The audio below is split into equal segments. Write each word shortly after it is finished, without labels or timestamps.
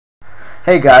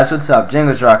Hey guys, what's up?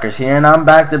 Jingles Rockers here, and I'm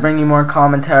back to bring you more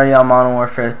commentary on Modern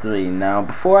Warfare 3. Now,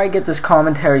 before I get this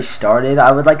commentary started,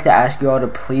 I would like to ask you all to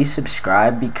please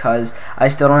subscribe because I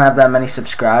still don't have that many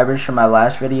subscribers from my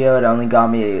last video. It only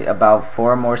got me about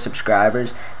 4 more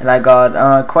subscribers, and I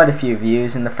got quite a few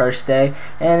views in the first day.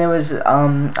 And it was,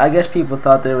 I guess people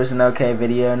thought that it was an okay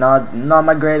video, not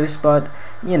my greatest, but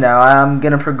you know, I'm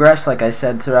gonna progress, like I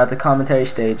said, throughout the commentary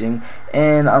staging,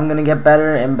 and I'm gonna get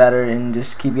better and better and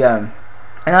just keep going.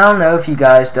 And I don't know if you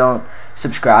guys don't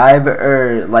subscribe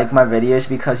or like my videos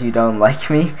because you don't like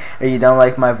me, or you don't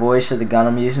like my voice or the gun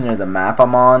I'm using or the map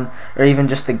I'm on, or even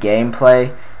just the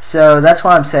gameplay. So that's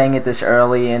why I'm saying it this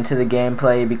early into the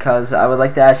gameplay, because I would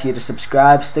like to ask you to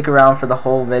subscribe, stick around for the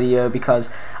whole video, because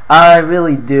I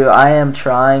really do. I am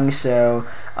trying, so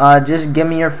just give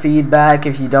me your feedback.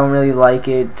 If you don't really like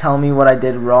it, tell me what I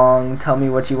did wrong, tell me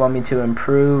what you want me to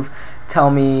improve, tell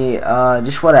me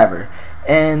just whatever.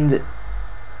 And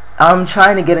I'm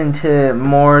trying to get into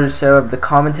more so of the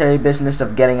commentary business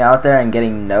of getting out there and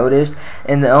getting noticed,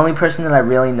 and the only person that I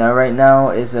really know right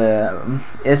now is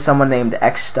someone named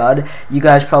X-Stud. You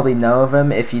guys probably know of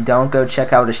him. If you don't, go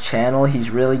check out his channel.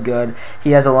 He's really good. He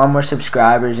has a lot more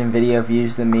subscribers and video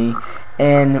views than me,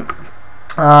 and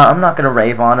I'm not going to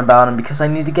rave on about him because I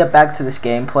need to get back to this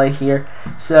gameplay here.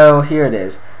 So here it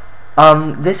is.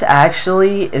 This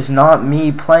actually is not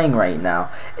me playing right now.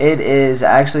 It is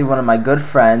actually one of my good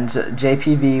friends,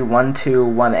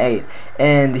 JPV1218,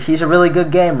 and he's a really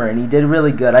good gamer, and he did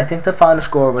really good. I think the final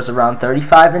score was around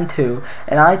 35-2,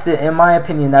 and in my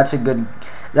opinion, that's a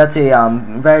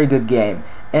very good game.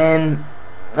 And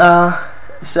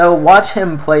so watch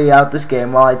him play out this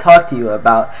game while I talk to you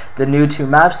about the new 2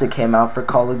 maps that came out for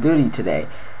Call of Duty today.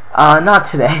 Not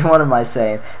today, what am I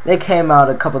saying? They came out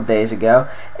a couple days ago,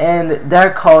 and they're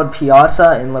called Piazza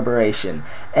and Liberation.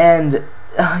 And,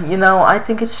 you know, I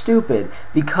think it's stupid,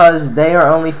 because they are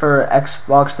only for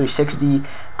Xbox 360,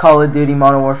 Call of Duty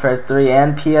Modern Warfare 3,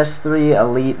 and PS3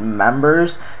 Elite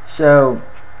members. So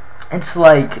it's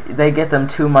like they get them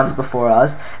 2 months before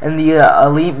us, and the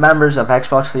elite members of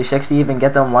Xbox 360 even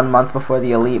get them 1 month before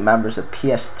the elite members of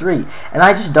PS3. And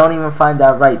I just don't even find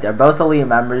that right. They're both elite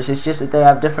members. It's just that they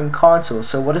have different consoles.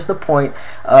 So what is the point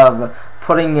of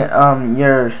putting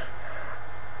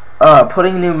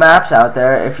putting new maps out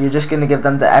there if you're just gonna give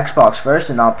them to Xbox first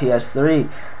and not PS3?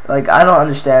 Like, I don't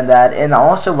understand that. And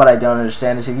also, what I don't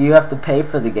understand is if you have to pay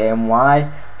for the game, why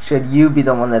should you be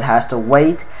the one that has to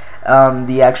wait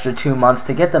the extra 2 months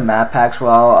to get the map packs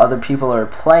while other people are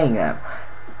playing them?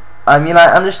 I mean,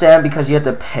 I understand because you have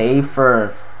to pay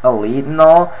for Elite and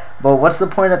all, but what's the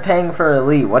point of paying for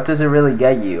Elite? What does it really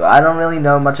get you? I don't really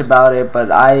know much about it,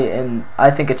 but I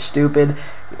think it's stupid.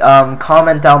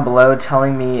 Comment down below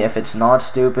telling me if it's not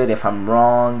stupid, if I'm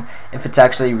wrong, if it's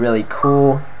actually really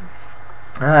cool.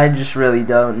 I just really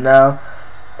don't know.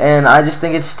 And I just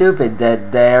think it's stupid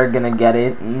that they're gonna get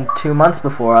it 2 months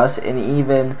before us, and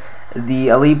even the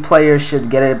elite players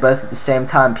should get it both at the same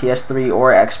time, PS3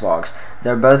 or Xbox.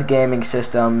 They're both gaming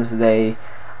systems. They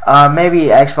maybe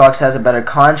Xbox has a better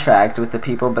contract with the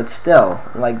people, but still,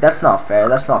 like, that's not fair.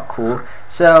 That's not cool.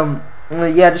 So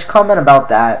yeah, just comment about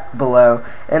that below.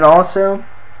 And also,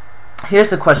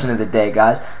 here's the question of the day,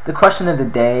 guys. The question of the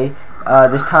day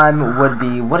this time would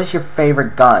be, what is your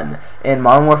favorite gun in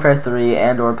Modern Warfare 3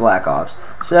 and or Black Ops?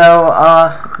 So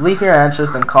leave your answers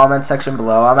in the comment section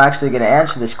below. I'm actually going to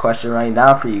answer this question right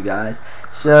now for you guys.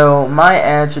 So my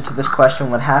answer to this question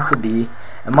would have to be,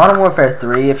 in Modern Warfare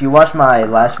 3, if you watched my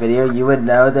last video, you would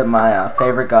know that my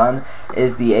favorite gun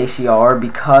is the ACR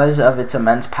because of its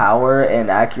immense power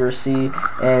and accuracy,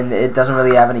 and it doesn't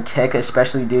really have any kick,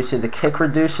 especially due to the kick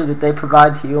reducer that they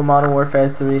provide to you in Modern Warfare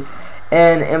 3.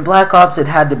 And in Black Ops, it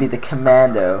had to be the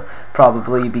Commando,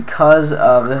 probably, because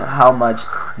of how much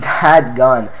that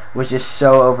gun was just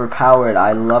so overpowered.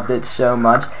 I loved it so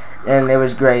much, and it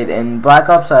was great. In Black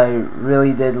Ops, I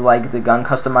really did like the gun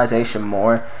customization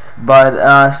more,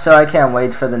 but so I can't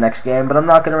wait for the next game. But I'm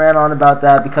not going to rant on about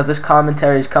that because this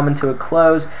commentary is coming to a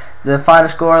close. The final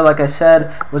score, like I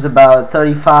said, was about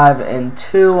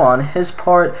 35-2 on his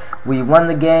part. We won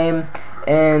the game.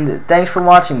 And thanks for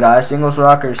watching, guys. Jingles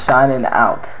Rockers signing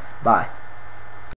out. Bye.